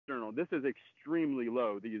external. This is extremely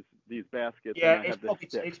low. These baskets. Yeah, and I have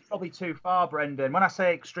it's probably too far, Brendan. When I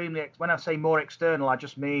say more external, I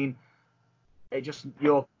just mean it just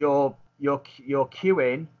your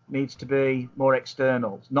cueing needs to be more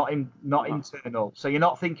external, not internal. So you're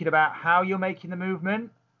not thinking about how you're making the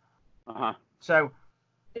movement. So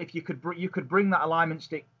if you could bring that alignment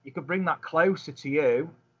stick, you could bring that closer to you,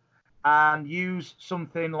 and use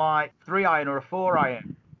something like 3-iron or a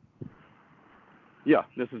 4-iron. Yeah,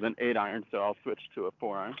 this is an 8-iron, so I'll switch to a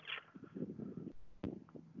 4-iron.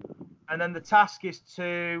 And then the task is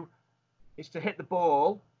to hit the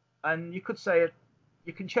ball, and you could say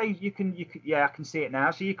you can change. You can yeah, I can see it now.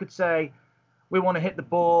 So you could say we want to hit the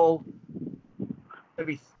ball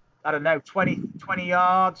maybe, I don't know, 20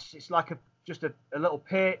 yards. It's like just a little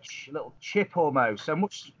pitch, a little chip almost. So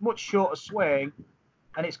much shorter swing,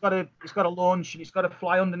 and it's got to launch, and it's got to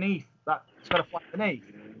fly underneath. It's got to fly underneath.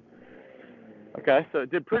 Okay, so it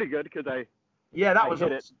did pretty good because that was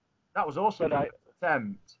awesome. That was awesome.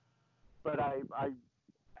 Attempt. But I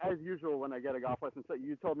as usual when I get a golf lesson, so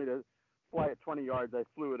you told me to fly at 20 yards. I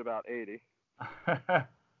flew at about 80.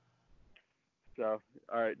 So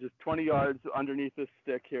all right, just 20 yards underneath this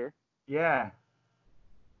stick here. Yeah.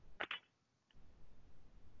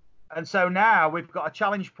 And so now we've got a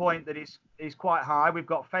challenge point that is quite high. We've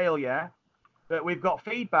got failure, but we've got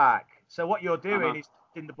feedback. So what you're doing is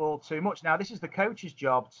hitting the ball too much. Now, this is the coach's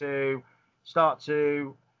job to start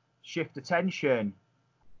to shift attention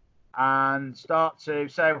and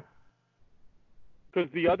because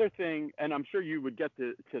the other thing, and I'm sure you would get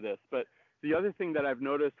to this, but the other thing that I've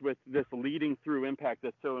noticed with this leading through impact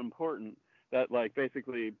that's so important, that like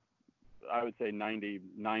basically I would say 99%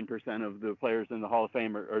 of the players in the Hall of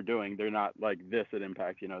Fame are doing. They're not like this at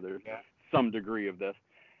impact, there's some degree of this.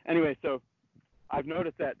 Anyway, so I've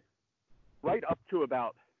noticed that right up to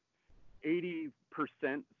about 80%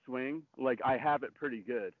 swing, like I have it pretty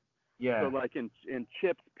good. Yeah. So like in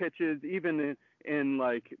chips, pitches, even in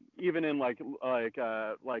 3/4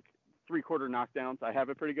 knockdowns, I have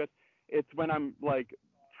it pretty good. It's when I'm like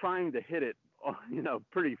trying to hit it,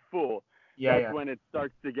 pretty full. That's when it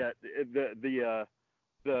starts to get the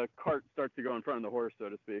cart starts to go in front of the horse, so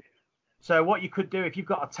to speak. So what you could do, if you've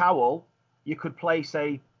got a towel, you can place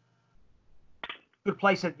a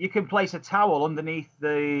towel underneath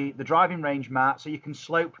the driving range mat, so you can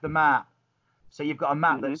slope the mat. So you've got a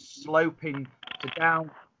mat that's sloping to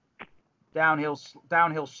downhill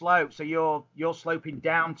slope. So you're sloping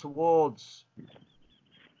down towards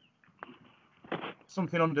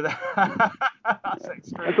something under there. That's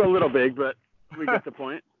extreme. It's a little big, but we get the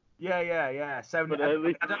point. Yeah. So, but at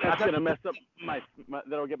least that's gonna mess up my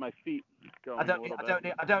that'll get my feet going. I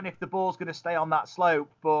don't know if the ball's gonna stay on that slope,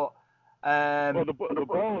 but well, the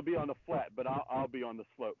ball will be on the flat, but I'll be on the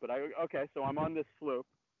slope. But so I'm on this slope.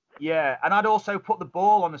 Yeah, and I'd also put the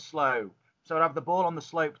ball on the slope, so I'd have the ball on the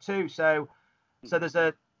slope too. So there's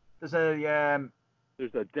a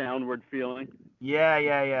downward feeling.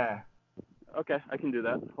 Yeah. Okay, I can do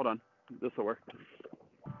that. Hold on, this will work.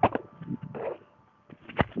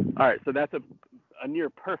 All right, so that's a near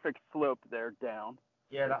perfect slope there down.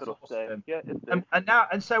 Yeah, that's awesome. Yeah, it's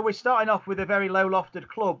and so we're starting off with a very low lofted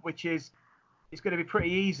club, which is it's going to be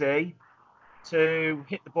pretty easy to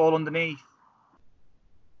hit the ball underneath.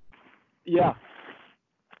 Yeah.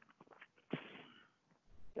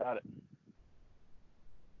 Got it.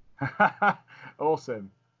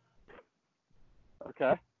 Awesome.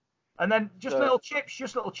 Okay. And then just little chip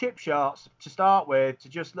shots to start with, to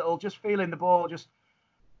just feeling the ball, just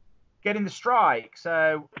getting the strike.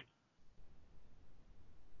 So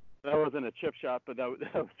that wasn't a chip shot, but that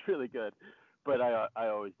was really good. But I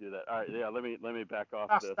always do that. All right, yeah. Let me back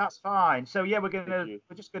off. That's fine. So yeah, we're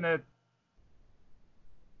just gonna.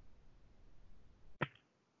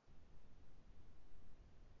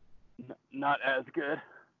 Not as good.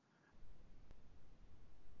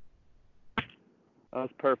 That was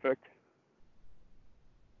perfect.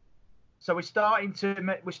 So we're starting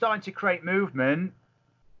to create movement,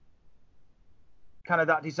 kind of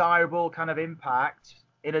that desirable kind of impact.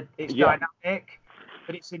 It's dynamic,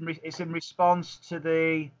 but it's in response to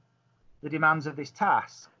the demands of this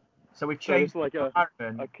task. So we've changed like the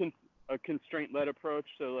environment. A constraint-led approach.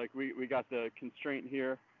 So like we got the constraint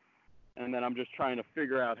here, and then I'm just trying to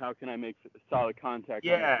figure out how can I make solid contact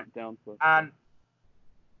on the down slope.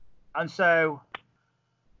 And so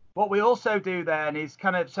what we also do then is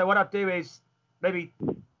what I'd do is maybe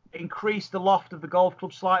increase the loft of the golf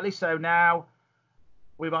club slightly. So now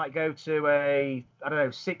we might go to a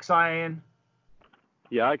 6-iron.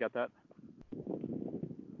 Yeah, I got that.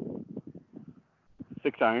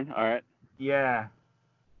 6-iron. All right. Yeah.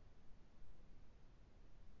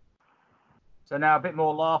 So now a bit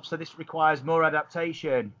more loft. So this requires more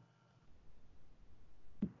adaptation.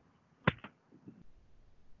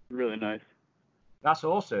 Really nice. That's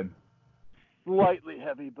awesome. Slightly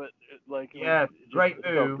heavy, but Yeah, great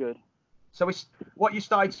move. Felt good. So what you're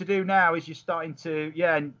starting to do now is you're starting to,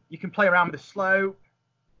 and you can play around with the slope.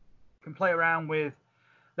 You can play around with,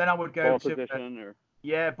 then I would go ball to position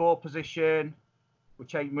ball position.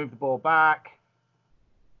 We'll move the ball back.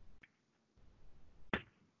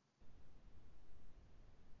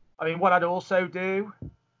 I mean, what I'd also do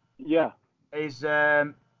is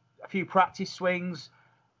a few practice swings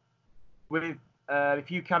with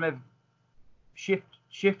if you kind of shift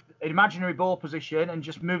an imaginary ball position and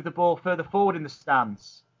just move the ball further forward in the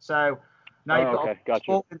stance. So now you've got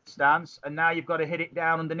to in the stance, and now you've got to hit it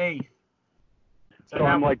down underneath. So now,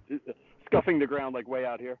 I'm like scuffing the ground like way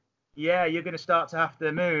out here. Yeah, you're going to start to have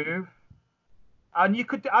to move. And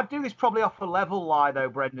I'd do this probably off a level lie though,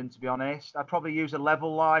 Brendan, to be honest. I'd probably use a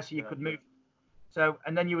level lie so you could move. So,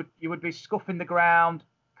 and then you would be scuffing the ground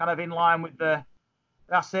kind of in line with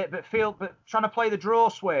that's it. But trying to play the draw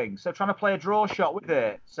swing. So trying to play a draw shot with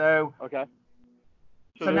it. So. Okay.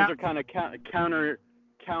 So those are kind of counter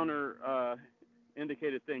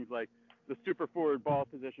indicated things like the super forward ball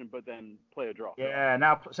position, but then play a draw.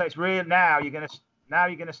 Yeah. So it's real. Now you're going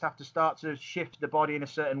to have to start to shift the body in a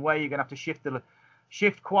certain way. You're going to have to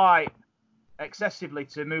shift quite excessively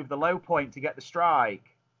to move the low point to get the strike.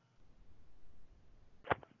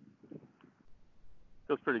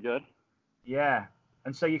 Feels pretty good. Yeah,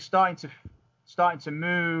 and so you're starting to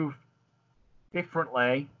move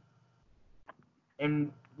differently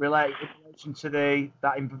in relation to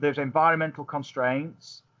those environmental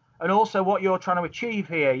constraints, and also what you're trying to achieve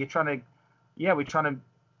here. We're trying to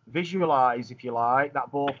visualize, if you like,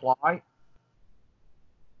 that ball flight.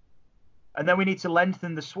 And then we need to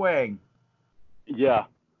lengthen the swing. Yeah.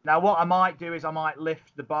 Now, what I might do is I might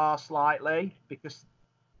lift the bar slightly, because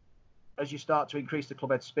as you start to increase the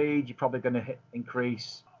club head speed, you're probably going to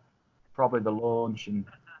increase the launch. And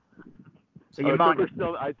so you might.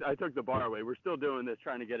 I took the bar away. We're still doing this,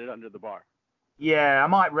 trying to get it under the bar. Yeah, I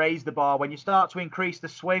might raise the bar. When you start to increase the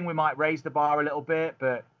swing, we might raise the bar a little bit,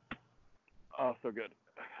 but. Oh, so good.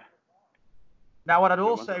 Now, what I'd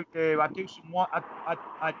also do, I'd do some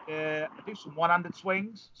one-handed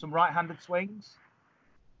swings, some right-handed swings.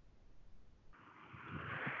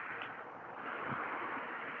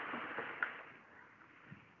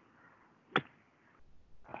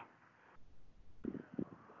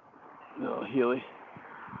 No, Healy.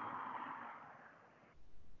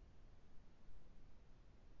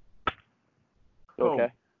 Cool.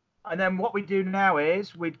 Okay. And then what we do now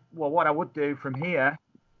is what I would do from here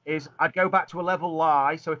is I'd go back to a level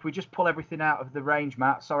lie. So if we just pull everything out of the range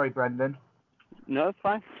mat, sorry, Brendan. No, it's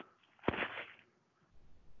fine.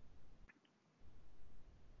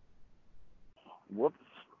 Whoops.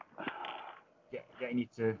 Getting you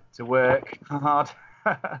to work hard.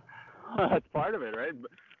 That's part of it, right?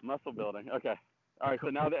 Muscle building. Okay. All right. So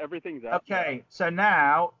now that everything's up. Okay. So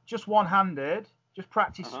now just one-handed, just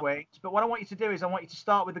practice swings. But what I want you to do is I want you to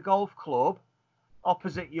start with the golf club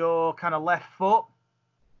opposite your kind of left foot.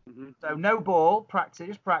 Mm-hmm. So no ball,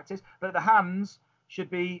 just practice. But the hands should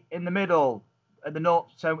be in the middle at the north.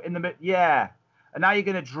 So in the mid, yeah. And now you're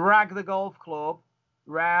going to drag the golf club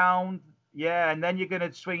round, and then you're going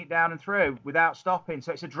to swing it down and through without stopping.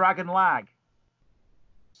 So it's a drag and lag.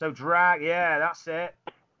 So drag, that's it.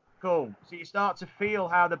 Cool. So you start to feel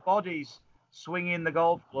how the body's swinging the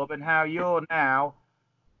golf club and how you're now,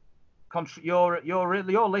 you're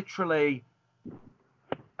literally.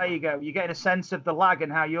 There you go. You're getting a sense of the lag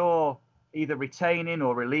and how you're either retaining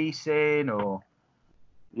or releasing or.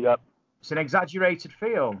 Yep. It's an exaggerated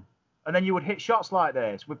feel. And then you would hit shots like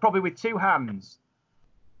this, probably with two hands.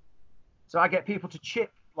 So I get people to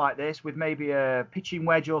chip like this with maybe a pitching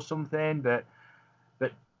wedge or something, but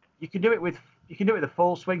you can do it with a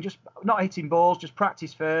full swing, just not hitting balls, just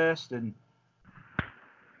practice first and.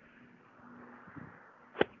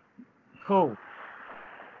 Cool.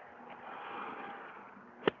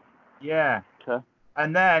 Yeah. Okay.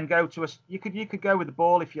 And then go to you could go with the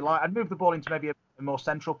ball if you like. I'd move the ball into maybe a more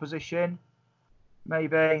central position.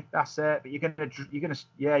 Maybe that's it. But you're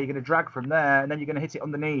gonna drag from there, and then you're gonna hit it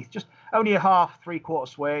underneath. Just only a half, 3/4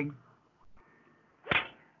 swing.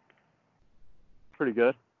 Pretty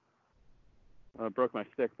good. I broke my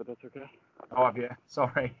stick, but that's okay. Oh, have you?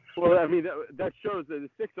 Sorry. Well, I mean that shows that the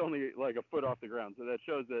stick's only like a foot off the ground, so that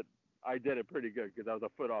shows that I did it pretty good because I was a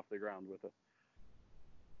foot off the ground with it.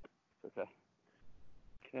 Okay.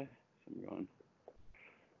 Okay, so I'm going.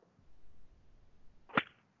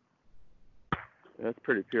 That's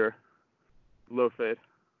pretty pure. Low fade.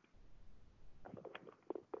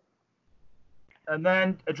 and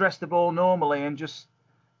then address the ball normally and just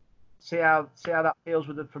see how that feels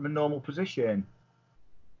with it from a normal position.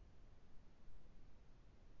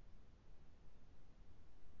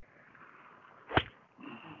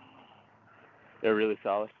 They're really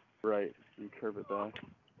solid. Right. And curve it back.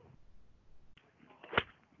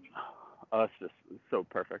 Oh, it's just so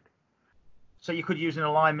perfect. So you could use an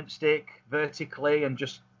alignment stick vertically and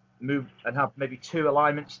just move and have maybe 2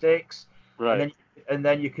 alignment sticks. Right. And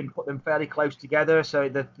then you can put them fairly close together, so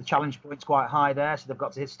the challenge point's quite high there. So they've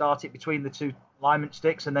got to start it between the 2 alignment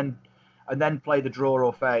sticks, and then play the draw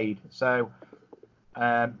or fade. So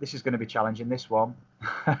this is going to be challenging, this one.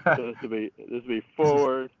 So this will be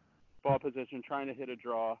forward, ball position, trying to hit a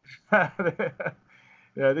draw. Yeah,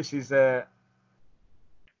 this is.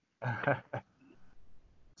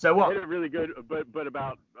 So what? I hit it really good, but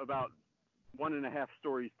about 1.5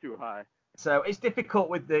 stories too high. So it's difficult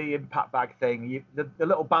with the impact bag thing. The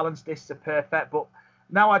little balance discs are perfect, but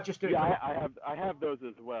now I just do it. Yeah, I have those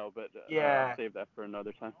as well, but I'll save that for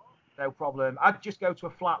another time. No problem. I'd just go to a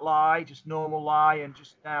flat lie, just normal lie, and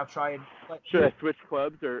just now try and. Should I switch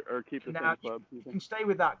clubs or keep the same clubs? You can stay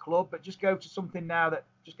with that club, but just go to something now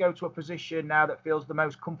just go to a position now that feels the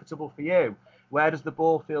most comfortable for you. Where does the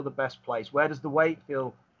ball feel the best place? Where does the weight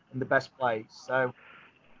feel in the best place? So.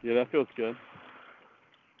 Yeah, that feels good.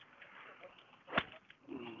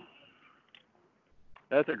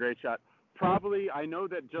 That's a great shot. Probably, I know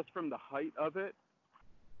that just from the height of it,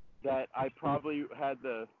 that I probably had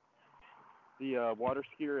the water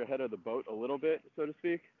skier ahead of the boat a little bit, so to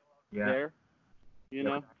speak. Yeah. There, you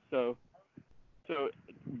know. So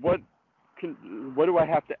what do I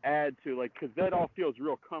have to add to, like, because that all feels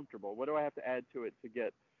real comfortable. What do I have to add to it to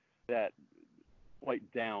get that flight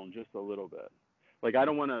down just a little bit? Like, I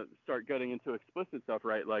don't want to start getting into explicit stuff,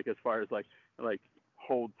 right? Like, as far as like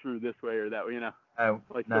hold through this way or that way, you know. Oh,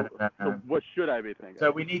 like, no. So what should I be thinking?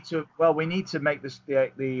 So we need to make this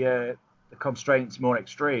the constraints more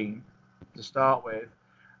extreme to start with,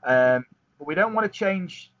 but we don't want to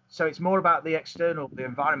change. So it's more about the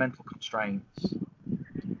environmental constraints.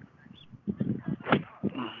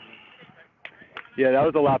 Yeah, that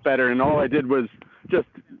was a lot better, and all I did was just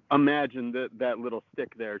imagine that little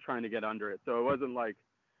stick there trying to get under it. So it wasn't like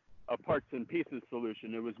a parts and pieces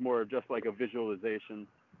solution. It was more of just like a visualization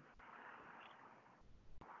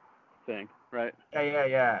thing, right?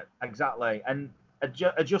 Yeah, exactly. And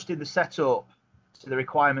adjusting the setup to the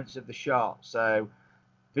requirements of the shot. So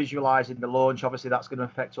visualizing the launch, obviously that's going to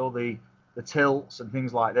affect all the tilts and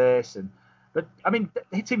things like this. But I mean,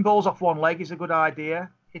 hitting balls off one leg is a good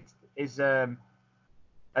idea. It is. I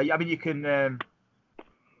mean, you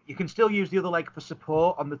can still use the other leg for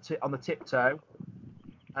support on the tiptoe.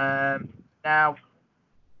 Now.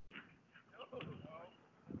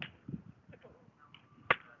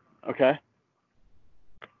 Okay.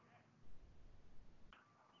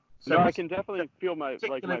 So I can definitely feel my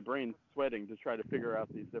brain sweating to try to figure out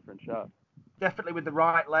these different shots. Definitely with the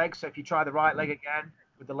right leg. So if you try the right leg again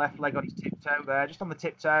with the left leg on his tiptoe there, just on the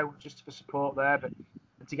tiptoe, just for support there. But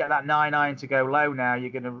to get that 9 iron to go low now,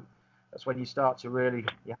 that's when you start to you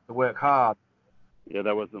have to work hard. Yeah,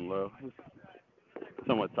 that wasn't low. It was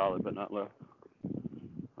somewhat solid, but not low.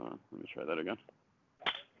 Let me try that again.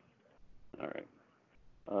 All right.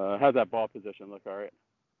 How's that ball position look? All right.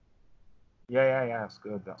 Yeah. That's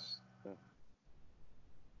good. That's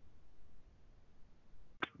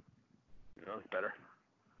better.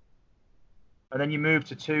 And then you move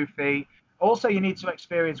to 2 feet. Also, you need to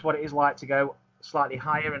experience what it is like to go slightly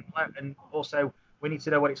higher, and also we need to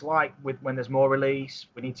know what it's like when there's more release.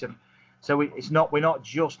 We need to. So we're not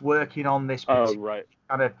just working on this. Oh, right.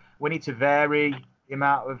 We need to vary the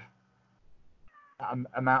amount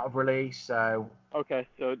of release. So. Okay,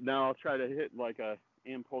 so now I'll try to hit like a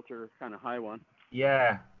Ian Poulter kind of high one.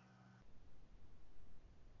 Yeah.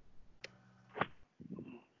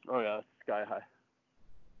 Oh yeah, sky high.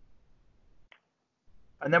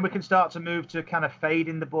 And then we can start to move to kind of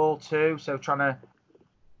fading the ball too. So trying to,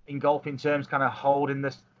 in golfing terms, kind of holding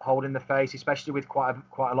the face, especially with quite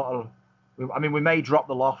a lot of. I mean, we may drop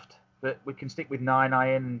the loft, but we can stick with 9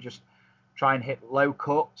 iron and just try and hit low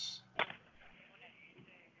cuts.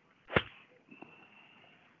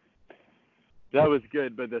 That was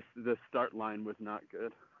good, but the start line was not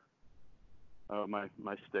good. Oh, my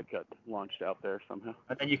stick got launched out there somehow.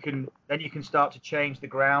 And then you can start to change the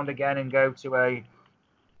ground again and go to a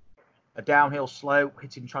downhill slope,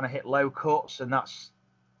 trying to hit low cuts, and that's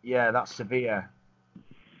severe.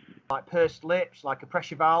 Like pursed lips, like a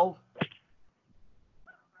pressure valve.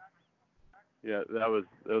 Yeah, that was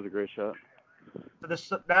a great shot.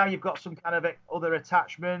 now you've got some kind of other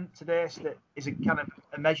attachment to this that is a kind of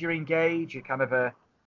a measuring gauge, a kind of a